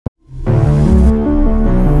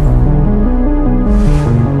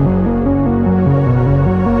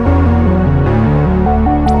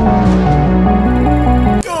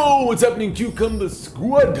happening, Cucumber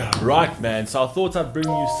Squad? Right, man, so I thought I'd bring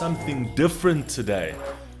you something different today.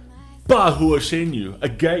 By Hua Chenyu,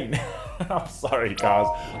 again. I'm sorry, guys.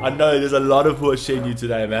 I know there's a lot of Hua Chenyu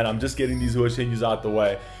today, man. I'm just getting these Hua Chenyus out the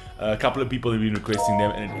way. A couple of people have been requesting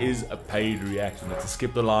them, and it is a paid reaction. It's a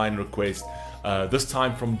skip the line request, this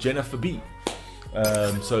time from JenniferB.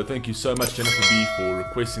 So thank you so much, JenniferB, for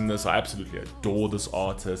requesting this. I absolutely adore this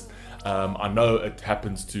artist. I know it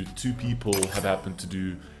happens to two people have happened to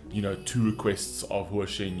do, you know, 2 requests of Hua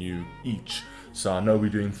Chenyu each. So I know we're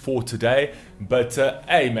doing 4 today, but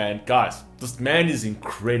hey man, guys, this man is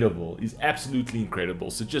incredible. He's absolutely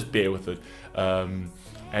incredible. So just bear with it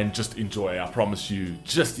and just enjoy. I promise you,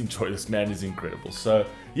 just enjoy. This man is incredible. So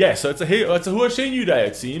yeah, so it's a Hua Chenyu day,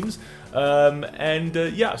 it seems.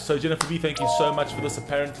 Yeah, so JenniferB, thank you so much for this.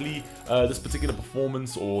 Apparently, this particular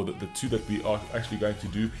performance, or the 2 that we are actually going to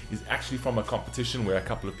do, is actually from a competition where a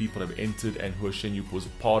couple of people have entered, and Hua Chenyu was a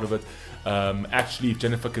part of it. Actually, if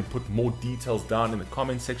Jennifer can put more details down in the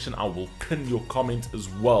comment section, I will pin your comment as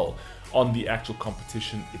well on the actual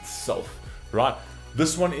competition itself. Right,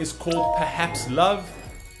 this one is called Perhaps Love.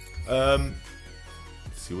 Let's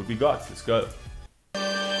see what we got. Let's go.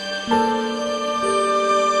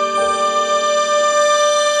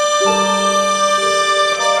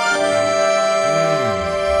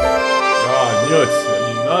 You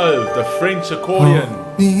know, the French accordion.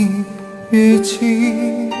 你越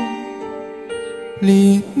近，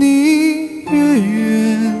离你越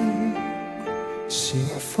远，心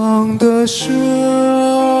放的声，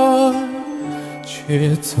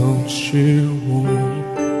却总是无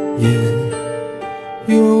言，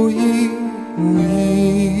有影无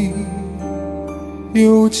影，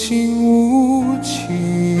有情无情。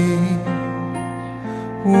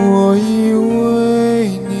我以为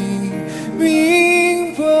你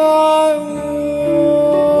明白我，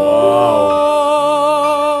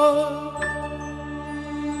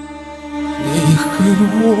你恨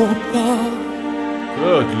我吧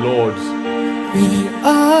Good Lord. 你爱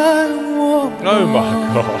我吧 Oh my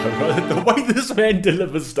god. The way this man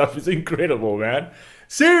delivers stuff is incredible, man.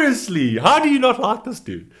 Seriously, how do you not like this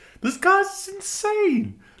dude? This guy's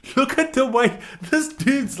insane. Look at the way this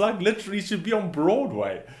dude's like literally should be on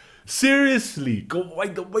Broadway. Seriously,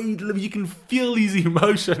 the way he delivers, you can feel his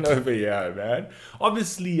emotion over here, man.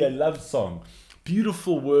 Obviously a love song,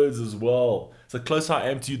 beautiful words as well. The closer I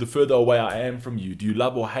am to you, the further away I am from you. Do you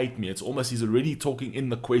love or hate me? It's almost he's already talking in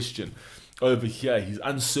the question over here. He's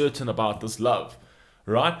uncertain about this love,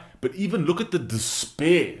 right? But even look at the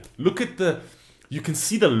despair. Look at the... You can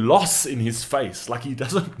see the loss in his face. Like he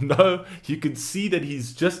doesn't know. You can see that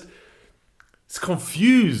he's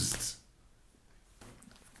confused.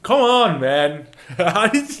 Come on, man.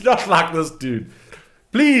 It's not like this dude.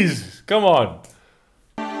 Please, come on.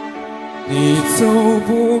 你走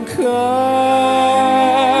不开，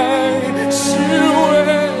是为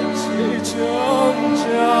谁挣扎？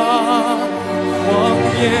谎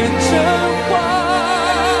言真坏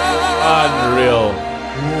Unreal.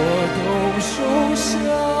 我都收下，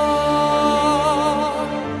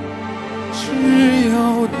只要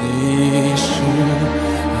你是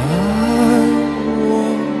爱我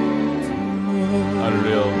的。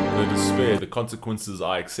 Unreal. The despair, the consequences,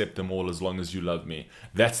 I accept them all as long as you love me.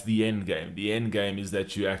 That's the end game. The end game is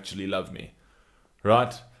that you actually love me.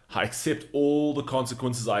 Right? I accept all the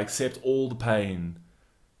consequences. I accept all the pain.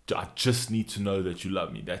 I just need to know that you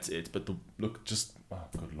love me. That's it. But look, just... Oh,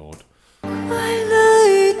 good Lord.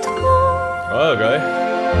 Oh, okay.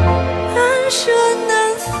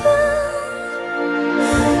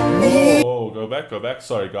 Oh, go back.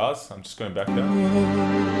 Sorry, guys. I'm just going back there.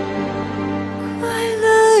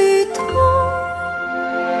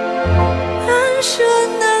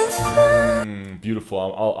 Beautiful.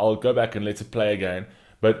 I'll go back and let it play again.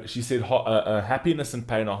 But she said happiness and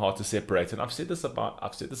pain are hard to separate, and I've said this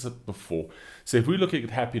before. So if we look at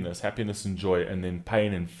happiness and joy, and then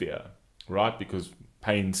pain and fear, right? Because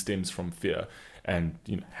pain stems from fear, and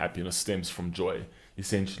you know, happiness stems from joy.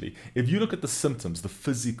 Essentially, if you look at the symptoms, the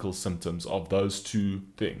physical symptoms of those 2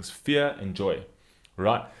 things, fear and joy,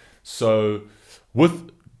 right? So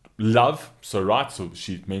with love, so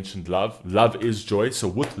she mentioned love. Love is joy. So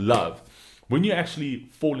with love, when you actually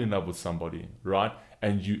fall in love with somebody, right,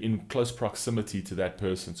 and you're in close proximity to that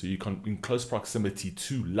person, so you're in close proximity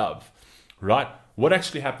to love, right, what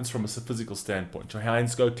actually happens from a physical standpoint? Your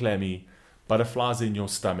hands go clammy, butterflies in your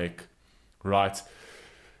stomach, right?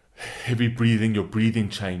 Heavy breathing, your breathing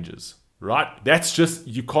changes, right? That's just,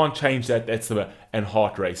 you can't change that. And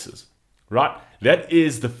heart races, right? That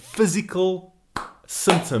is the physical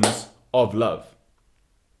symptoms of love.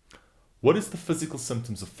 What is the physical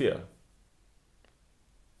symptoms of fear?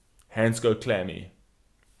 hands go clammy,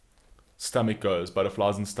 stomach goes,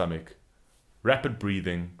 butterflies in stomach, rapid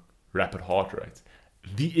breathing, rapid heart rate.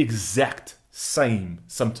 The exact same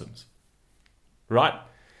symptoms, right?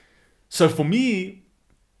 So for me,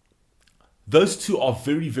 those two are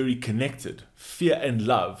very, very connected. Fear and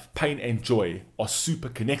love, pain and joy are super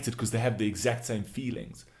connected because they have the exact same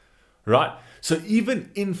feelings, right? So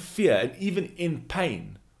even in fear and even in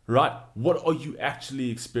pain, right, what are you actually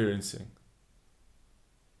experiencing?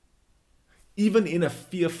 Even in a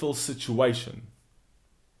fearful situation,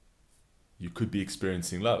 you could be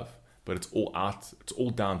experiencing love, but it's all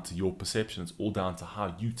down to your perception. It's all down to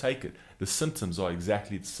how you take it. The symptoms are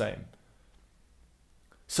exactly the same.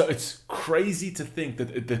 So it's crazy to think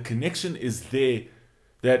that the connection is there,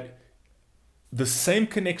 that the same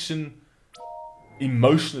connection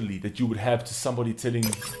emotionally that you would have to somebody telling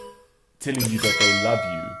you that they love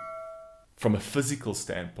you from a physical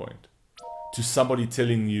standpoint, to somebody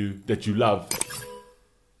telling you that you love,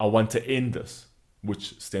 I want to end this,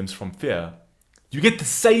 which stems from fear. You get the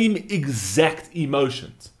same exact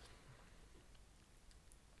emotions.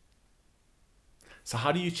 So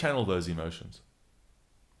how do you channel those emotions?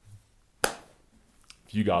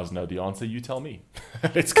 If you guys know the answer, you tell me.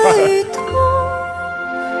 Let's go.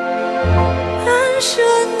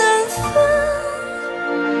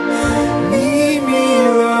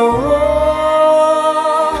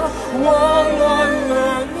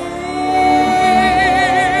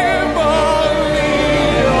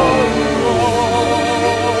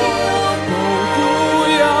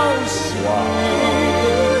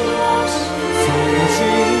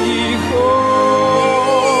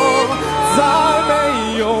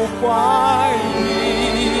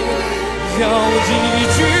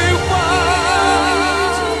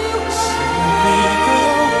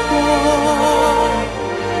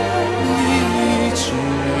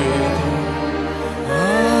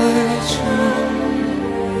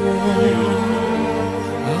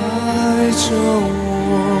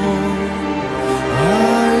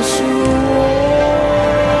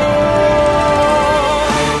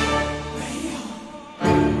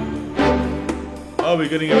 Oh, we're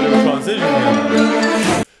getting a bit of a transition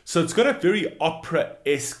here. So it's got a very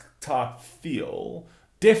opera-esque type feel.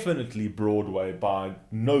 Definitely Broadway by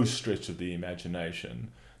no stretch of the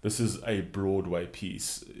imagination. This is a Broadway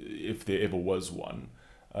piece, if there ever was one.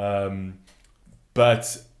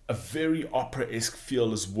 But a very opera-esque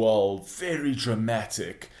feel as well. Very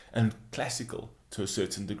dramatic and classical to a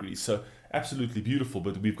certain degree. So absolutely beautiful.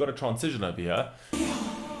 But we've got a transition over here.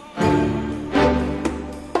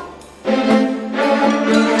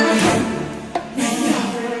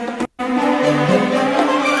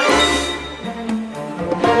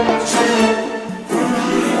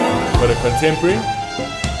 Contemporary.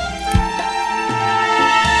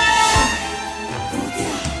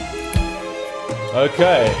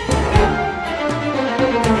 Okay.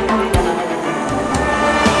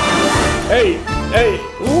 Hey.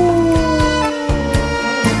 Ooh.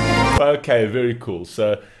 Okay, very cool.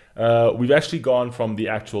 So we've actually gone from the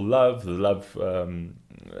actual love, the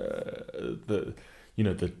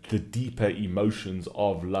deeper emotions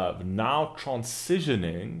of love, now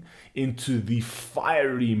transitioning into the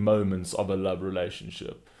fiery moments of a love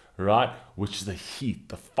relationship, right? Which is the heat,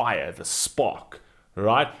 the fire, the spark,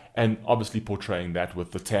 right? And obviously portraying that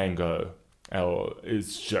with the tango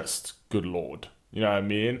is just, good Lord. You know what I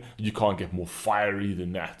mean? You can't get more fiery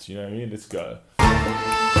than that. You know what I mean? Let's go.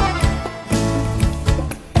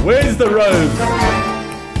 Where's the rose?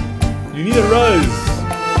 You need a rose.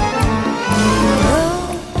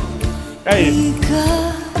 Hey.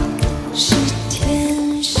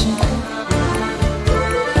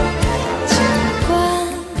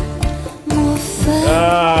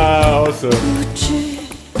 Ah, awesome.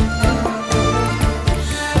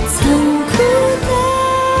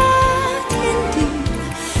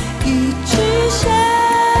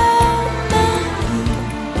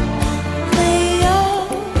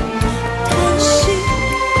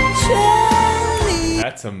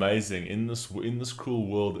 That's amazing. In this cruel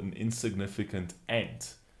world, an insignificant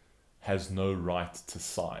ant has no right to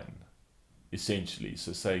sign, essentially.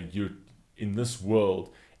 So say you're in this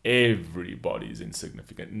world, everybody's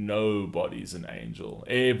insignificant. Nobody's an angel.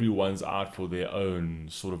 Everyone's out for their own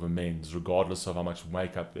sort of amends, regardless of how much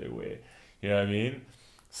makeup they wear. You know what I mean?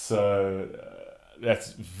 So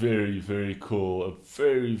that's very, very cool. A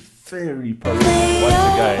very, very potent,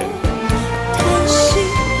 once again.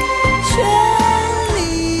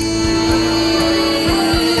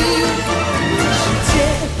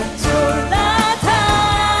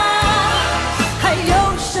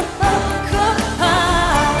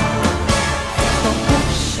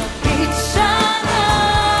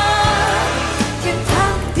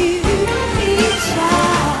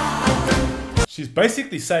 She's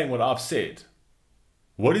basically saying what I've said.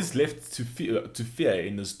 What is left to fear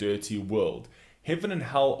in this dirty world? Heaven and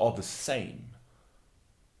hell are the same.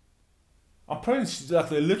 I'm probably like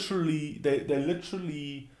they're literally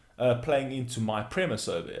playing into my premise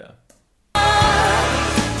over here.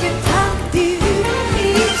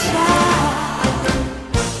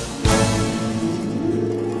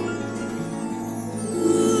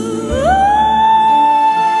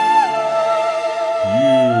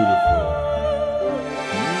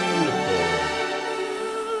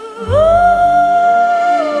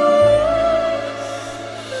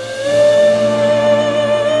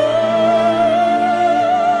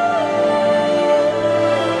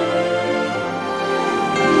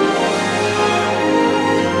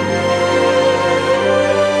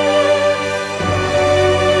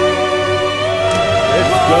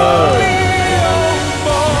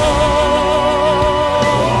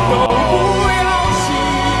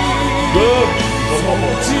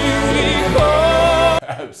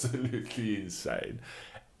 Absolutely insane,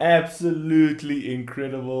 absolutely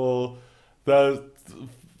incredible. Those,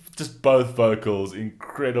 just both vocals,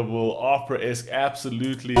 incredible, opera-esque,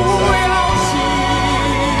 absolutely insane.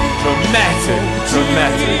 Dramatic.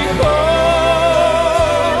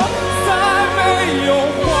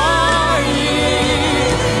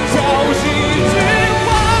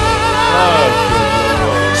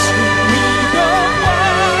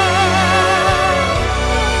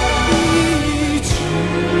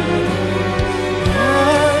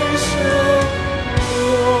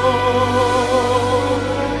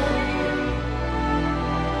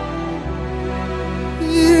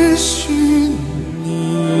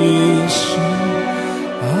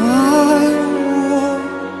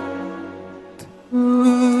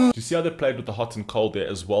 See how they played with the hot and cold there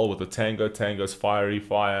as well, with the tango's fiery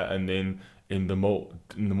fire, and then in the more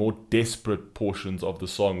desperate portions of the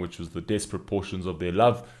song, which was the desperate portions of their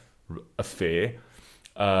love affair,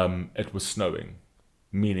 it was snowing,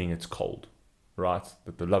 meaning it's cold, right?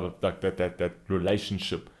 That the love of that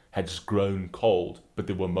relationship had just grown cold, but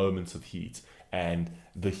there were moments of heat, and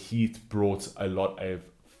the heat brought a lot of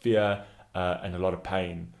fear and a lot of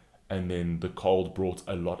pain, and then the cold brought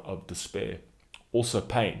a lot of despair. Also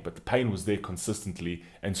pain, but the pain was there consistently,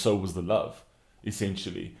 and so was the love,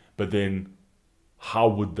 essentially. But then, how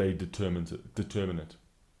would they determine it?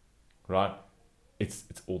 Right? It's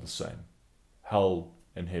all the same. Hell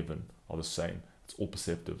and heaven are the same. It's all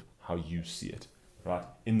perceptive, how you see it. Right?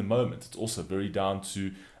 In the moment, it's also very down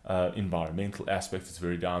to environmental aspects. It's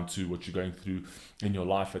very down to what you're going through in your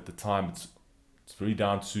life at the time. It's very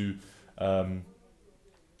down to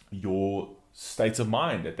your state of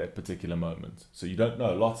mind at that particular moment. So you don't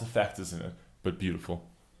know, lots of factors in it, but beautiful.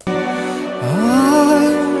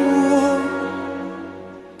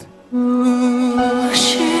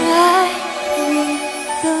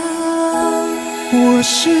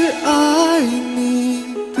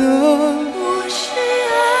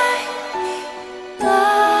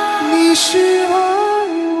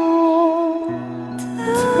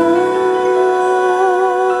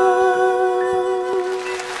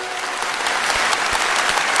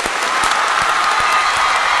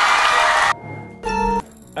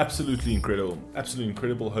 Absolutely incredible, absolutely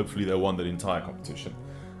incredible. Hopefully they won that entire competition.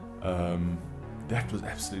 That was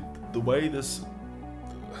absolutely, the way this,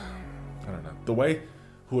 I don't know, the way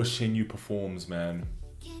Hua Chenyu performs, man,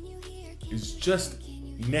 is just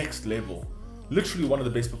next level. Literally one of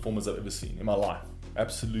the best performers I've ever seen in my life.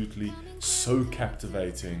 Absolutely so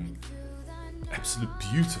captivating, absolutely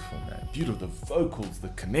beautiful, man. Beautiful, the vocals, the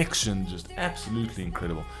connection, just absolutely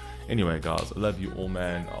incredible. Anyway, guys, I love you all,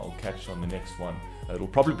 man. I'll catch you on the next one. It'll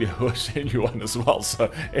probably be a Hua Chenyu one as well. So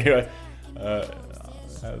anyway,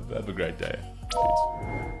 have a great day.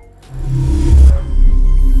 Peace.